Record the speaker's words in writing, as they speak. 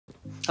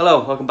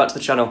Hello, welcome back to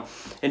the channel.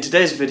 In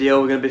today's video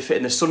we're going to be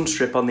fitting the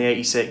Sunstrip on the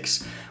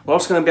 86. We're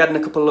also going to be adding a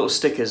couple of little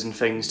stickers and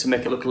things to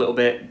make it look a little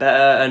bit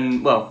better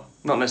and, well,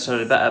 not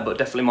necessarily better, but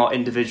definitely more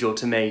individual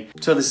to me.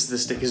 So this is the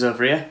stickers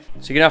over here.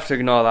 So you're going to have to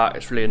ignore that,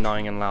 it's really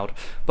annoying and loud.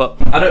 But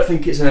I don't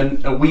think it's a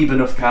weeb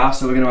enough car,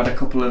 so we're going to add a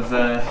couple of,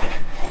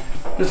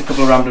 just a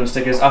couple of random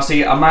stickers. I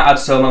might add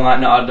some, I might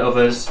not add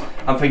others.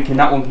 I'm thinking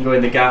that one can go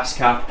in the gas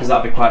cap, because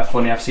that'd be quite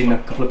funny. I've seen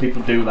a couple of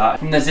people do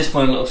that. And there's this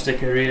fun little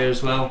sticker here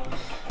as well.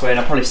 And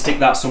I'll probably stick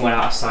that somewhere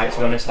out of sight, to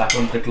be honest, like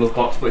under the glove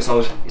box, but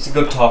it's a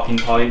good talking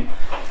point.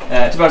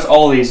 To be honest,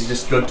 all these are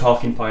just good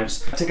talking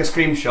points. Take a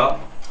screenshot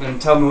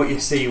and tell me what you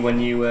see when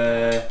you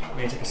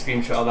take a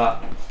screenshot of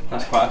that.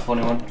 That's quite a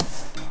funny one.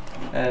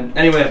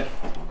 Anyway,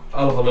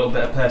 I love a little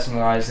bit of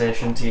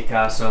personalisation to your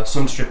car, so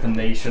Sunstrip and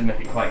these should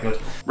make it quite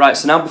good. Right,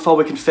 so now before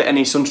we can fit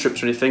any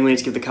Sunstrips or anything, we need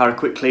to give the car a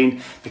quick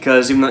clean,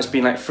 because even though it's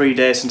been like 3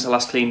 days since I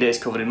last cleaned it, it's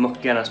covered in muck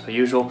again as per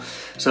usual.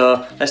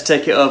 So let's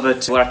take it over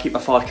to where I keep my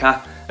Ford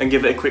car and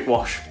give it a quick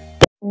wash.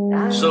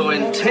 So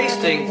in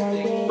tasting,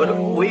 what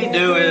we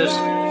do is,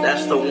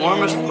 that's the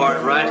warmest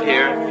part right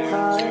here.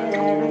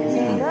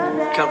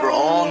 Cover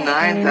all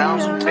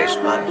 9,000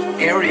 taste buds,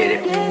 aerate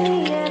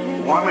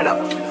it, warm it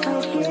up.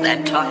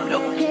 That top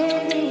note.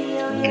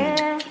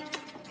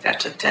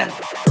 That's a 10.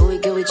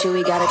 Ooey gooey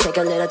chewy, gotta take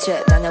a little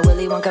trip down the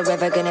Willy Wonka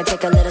River, gonna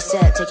take a little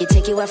sip.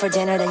 Take you out for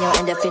dinner, then you'll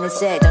end up feeling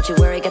sick. Don't you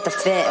worry, got the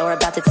fit or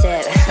about to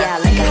tip.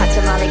 Yeah, like a hot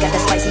tamale, got the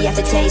spicy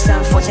aftertaste.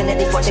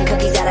 Unfortunately, fortune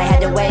cookies that I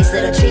had to waste.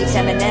 Little treats,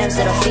 M&M's,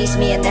 little feast,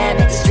 me and them.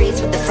 Hit the streets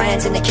with the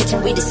friends, in the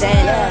kitchen we descend.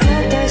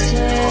 Yeah, that's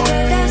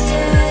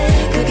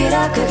it. Cook it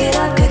up, cook it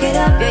up, cook it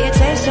up. Yeah, you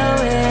taste so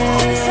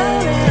rich.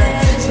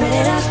 Spin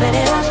it up, spin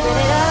it up, spin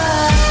it up.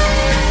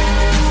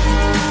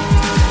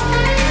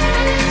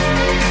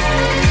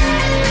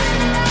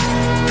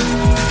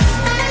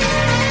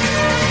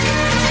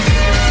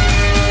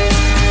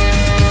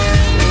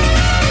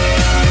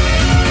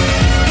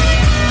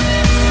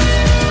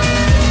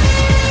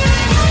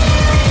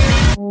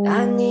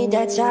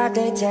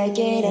 Chocolate, take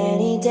it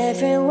any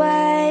different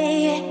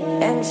way.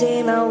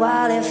 Empty my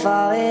wallet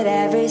for it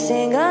every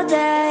single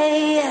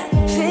day.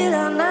 Fill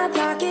up my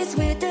pockets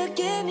with the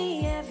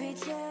gimme every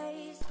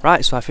day.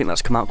 Right, so I think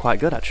that's come out quite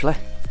good actually.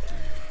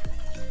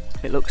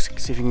 It looks,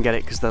 see if you can get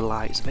it because the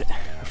light's a bit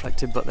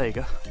reflected, but there you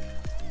go.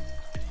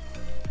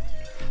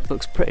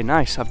 Looks pretty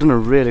nice. I've done a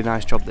really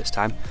nice job this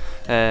time.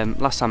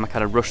 Last time I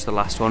kind of rushed the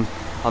last one.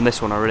 On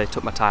this one I really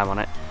took my time on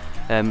it.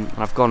 And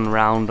I've gone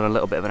around on a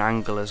little bit of an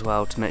angle as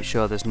well to make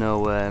sure there's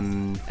no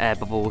air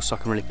bubbles, so I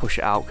can really push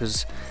it out,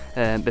 because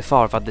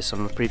before I've had this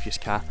on the previous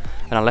car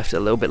and I left it a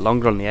little bit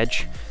longer on the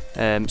edge,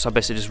 so I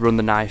basically just run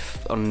the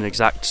knife on an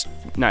exact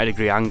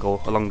 90-degree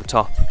angle along the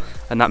top,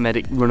 and that made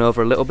it run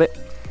over a little bit,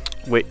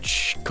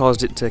 which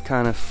caused it to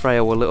kind of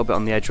frail a little bit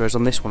on the edge, whereas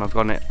on this one I've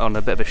gone it on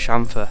a bit of a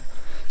chamfer,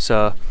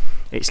 so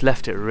it's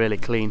left it really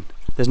clean.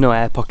 There's no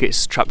air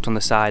pockets trapped on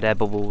the side, air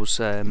bubbles,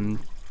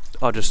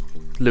 or just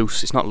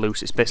loose. It's not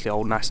loose, it's basically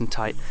all nice and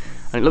tight,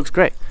 and it looks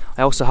great.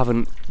 I also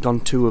haven't gone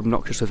too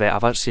obnoxious with it.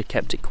 I've actually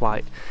kept it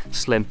quite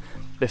slim.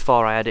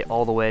 Before I had it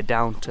all the way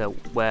down to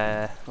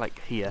where,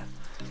 like here,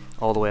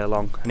 all the way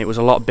along, and it was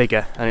a lot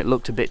bigger and it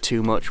looked a bit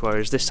too much,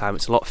 whereas this time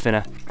it's a lot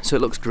thinner, so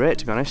it looks great,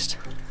 to be honest.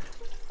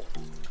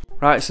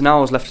 Right, so now all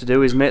I was left to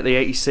do is make the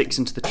 86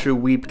 into the true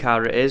weeb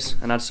car it is,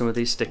 and add some of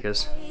these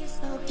stickers.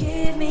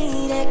 Give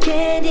me that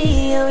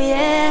candy, oh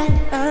yeah,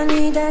 I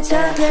need that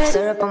chocolate.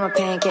 Syrup on my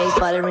pancakes,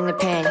 butter in the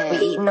pan. We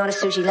eating all the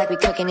sushi like we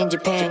cooking in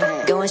Japan.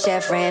 Going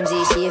Chef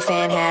Ramsay, see a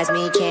fan has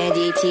me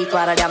candy. Teeth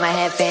water down my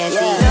head fancy.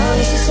 No,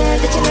 she said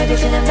that you may be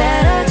feeling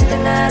better. Took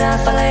the night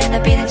off, while I end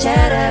up eating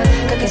cheddar.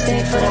 Cooking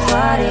steak for the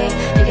party.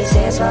 You can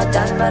say it's well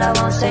done, but I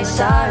won't say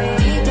sorry.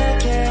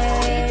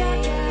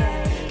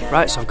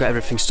 Right, so I've got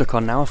everything stuck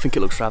on now. I think it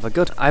looks rather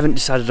good. I haven't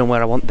decided on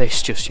where I want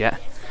this just yet.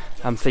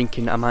 I'm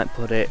thinking I might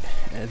put it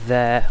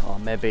there, or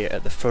maybe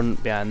at the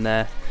front behind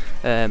there.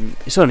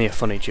 It's only a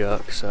funny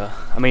joke, so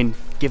I mean,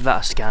 give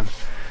that a scan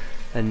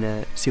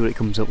and see what it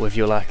comes up with.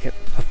 You'll like it.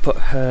 I've put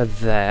her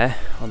there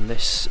on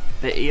this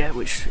bit here,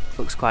 which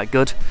looks quite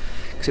good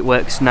because it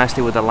works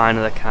nicely with the line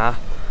of the car.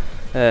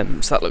 So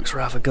that looks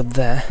rather good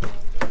there.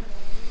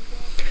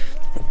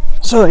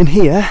 So in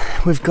here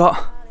we've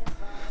got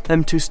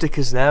them two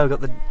stickers there. We've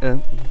got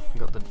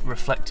the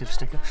reflective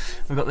sticker,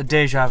 we've got the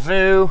deja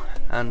vu,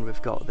 and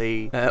we've got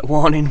the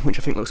warning, which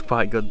I think looks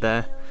quite good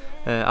there.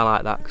 I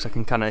like that because I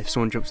can kind of, if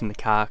someone jumps in the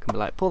car, I can be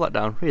like, pull that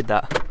down, read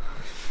that,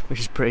 which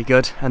is pretty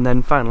good. And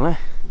then finally,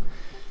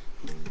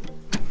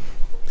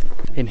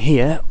 in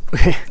here,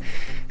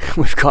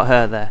 we've got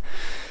her there.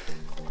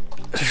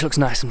 So she looks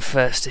nice and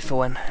thirsty for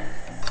when.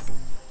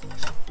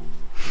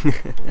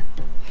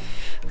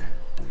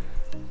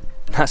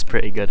 That's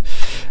pretty good.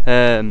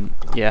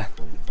 Yeah.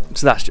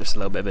 So that's just a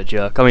little bit of a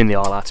joke. I mean, they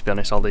all are, to be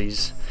honest, all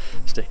these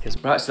stickers.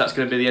 Right, so that's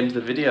going to be the end of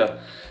the video.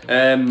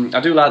 I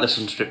do like the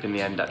Sunstrip in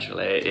the end,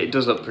 actually. It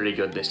does look pretty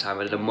good this time.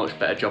 I did a much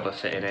better job of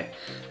fitting it.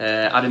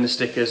 Adding the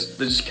stickers,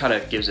 that just kind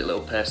of gives it a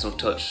little personal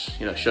touch.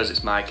 You know, shows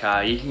it's my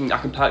car. I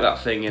can park that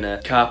thing in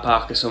a car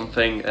park or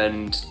something,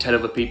 and 10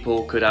 other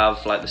people could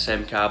have like the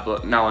same car,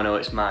 but now I know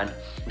it's mine,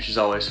 which is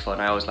always fun.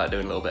 I always like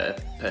doing a little bit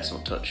of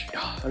personal touch.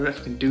 Oh, I don't know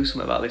if I can do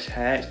something about this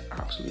hair. It's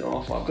absolutely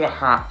awful. I've got a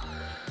hat,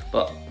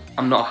 but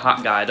I'm not a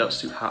hat guy. I don't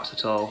suit hats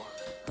at all.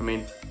 I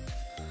mean,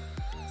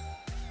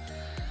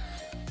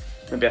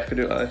 maybe I could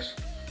do it like this.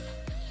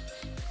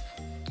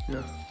 You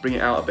know, bring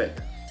it out a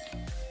bit.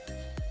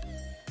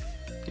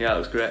 Yeah, that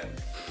looks great.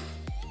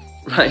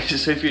 Right,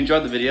 so if you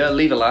enjoyed the video,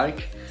 leave a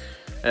like.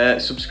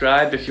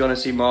 Subscribe if you want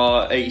to see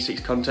more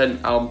 86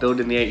 content. I'm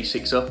building the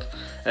 86 up.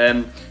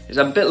 It's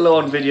a bit low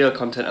on video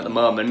content at the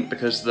moment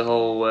because of the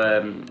whole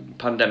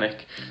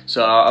pandemic,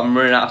 so I'm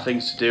running out of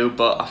things to do,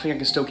 but I think I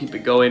can still keep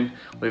it going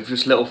with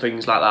just little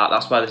things like that.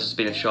 That's why this has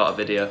been a shorter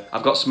video.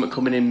 I've got something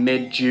coming in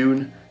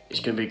mid-June. It's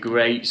going to be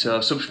great,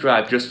 so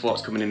subscribe just for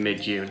what's coming in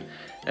mid-June.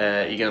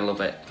 You're going to love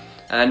it.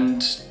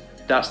 And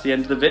that's the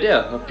end of the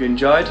video. Hope you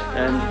enjoyed,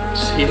 and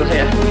see you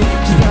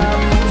later.